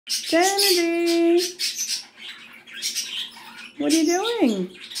Kennedy! What are you doing?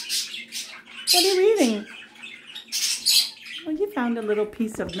 What are you reading? Oh, you found a little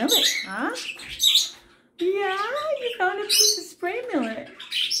piece of millet, huh? Yeah, you found a piece of spray millet.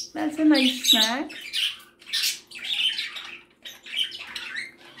 That's a nice snack.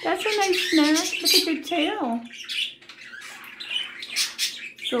 That's a nice snack. Look at your tail.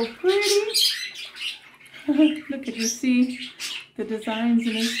 So pretty. Look at you, see the designs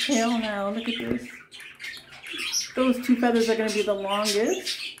in his tail now. Look at this. Those two feathers are going to be the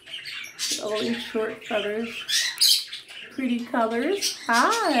longest. All these short feathers. Pretty colors.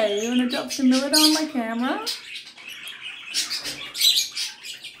 Hi, you want to drop some millet on my camera?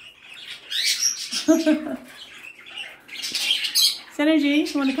 Synergy,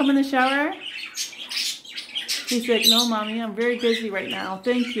 you want to come in the shower? He's like, no, Mommy, I'm very busy right now.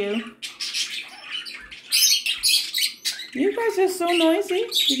 Thank you. You guys are so noisy.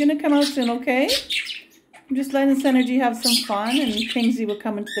 You're going to come out soon, okay? I'm just letting Synergy have some fun, and Kingsley will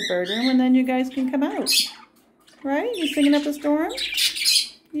come into the bird room, and then you guys can come out. Right? You singing up a storm?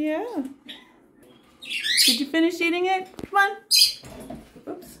 Yeah. Did you finish eating it? Come on.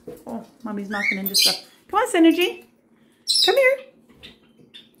 Oops. Oh, Mommy's knocking into stuff. Come on, Synergy. Come here.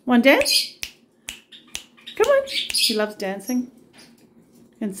 Want to dance? Come on. He loves dancing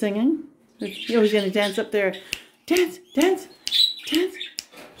and singing. He's always going to dance up there. Dance, dance, dance.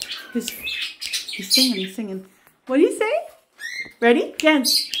 He's singing. What do you say? Ready?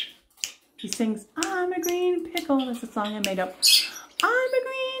 Dance. He sings, I'm a green pickle. That's a song I made up. I'm a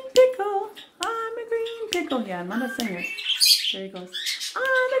green pickle. I'm a green pickle. Yeah, I'm not a singer. There he goes. I'm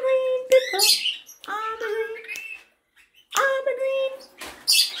a green pickle. I'm a green.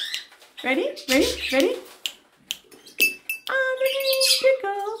 Ready? I'm a green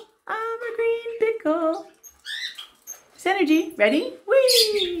pickle. I'm a green pickle. Synergy, ready?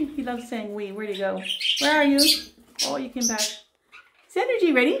 Whee! He loves saying wee. Where'd he go? Where are you? Oh, you came back.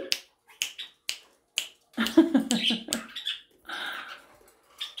 Synergy, ready?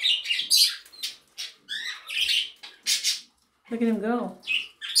 Look at him go.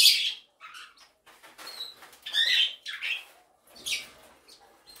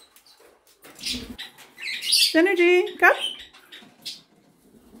 Synergy, come.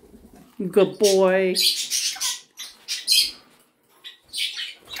 Good boy.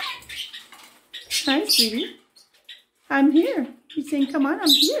 Hi, sweetie. I'm here. He's saying, come on, I'm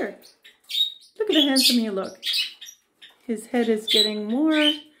here. Look at how handsome you look. His head is getting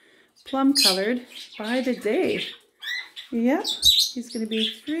more plum colored by the day. Yep, he's going to be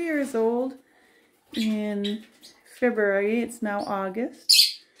 3 years old in February. It's now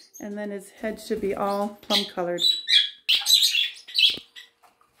August. And then his head should be all plum colored.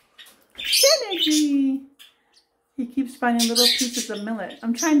 Synergy! He keeps finding little pieces of millet.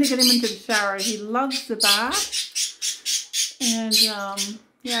 I'm trying to get him into the shower. He loves the bath. And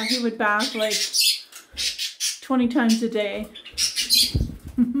yeah, he would bath like 20 times a day.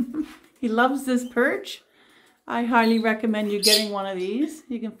 He loves this perch. I highly recommend you getting one of these.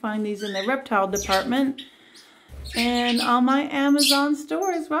 You can find these in the reptile department and on my Amazon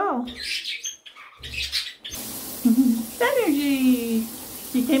store as well. Synergy!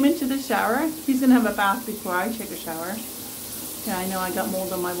 He came into the shower. He's going to have a bath before I take a shower. Yeah, I know I got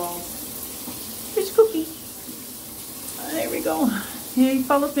mold on my walls. Here's Cookie. There we go. He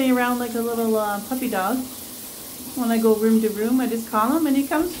follows me around like a little puppy dog. When I go room to room, I just call him and he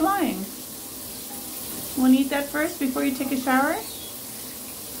comes flying. Want to eat that first before you take a shower?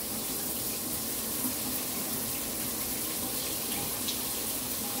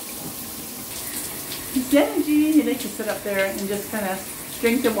 Synergy, he likes to sit up there and just kind of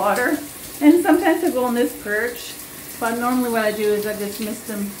drink the water. And sometimes he'll go on this perch. But normally what I do is I just mist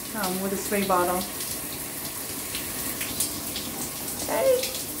him with a spray bottle. Hey!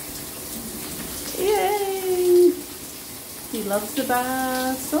 Yay! He loves the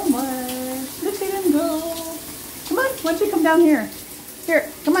bath so much. Look at him go. Come on, why don't you come down here? Here,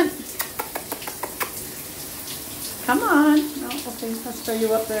 come on. Come on. No, okay, I'll throw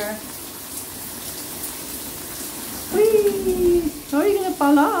you up there. Whee! Oh, you're going to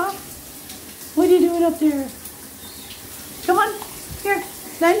fall off. What are you doing up there? Come on. Here,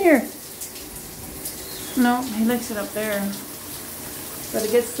 land here. No, he likes it up there. But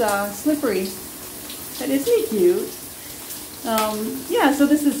it gets slippery. But isn't he cute? Yeah, so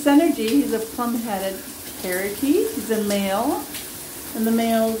this is Synergy. He's a plum-headed parakeet. He's a male. And the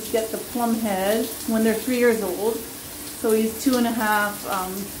males get the plum head when they're 3 years old. So he's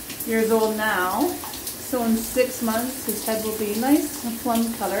 2.5 years old now. So in 6 months, his head will be nice and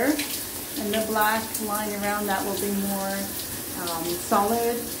plum color. And the black line around that will be more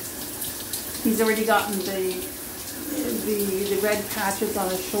solid. He's already gotten the red patches on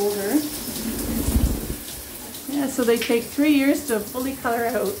his shoulder. Yeah, so they take 3 years to fully color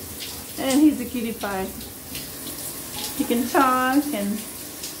out. And he's a cutie pie. He can talk and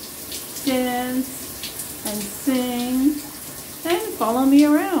dance and sing and follow me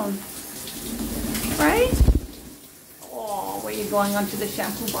around. Right? Oh, where are you going onto the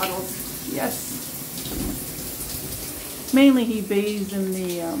shampoo bottles? Yes. Mainly he bathes in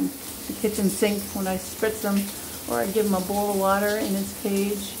the kitchen sink when I spritz him, or I give him a bowl of water in his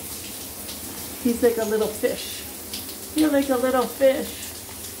cage. He's like a little fish. You're like a little fish.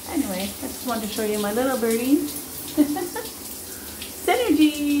 Anyway, I just wanted to show you my little birdie.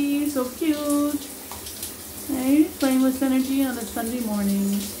 Synergy, so cute. Hey, he's playing with Synergy on a Sunday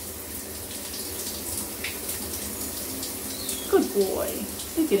morning. Good boy.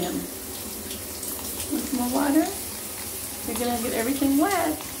 Look at him. Want some more water? You're gonna get everything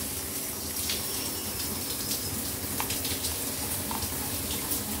wet.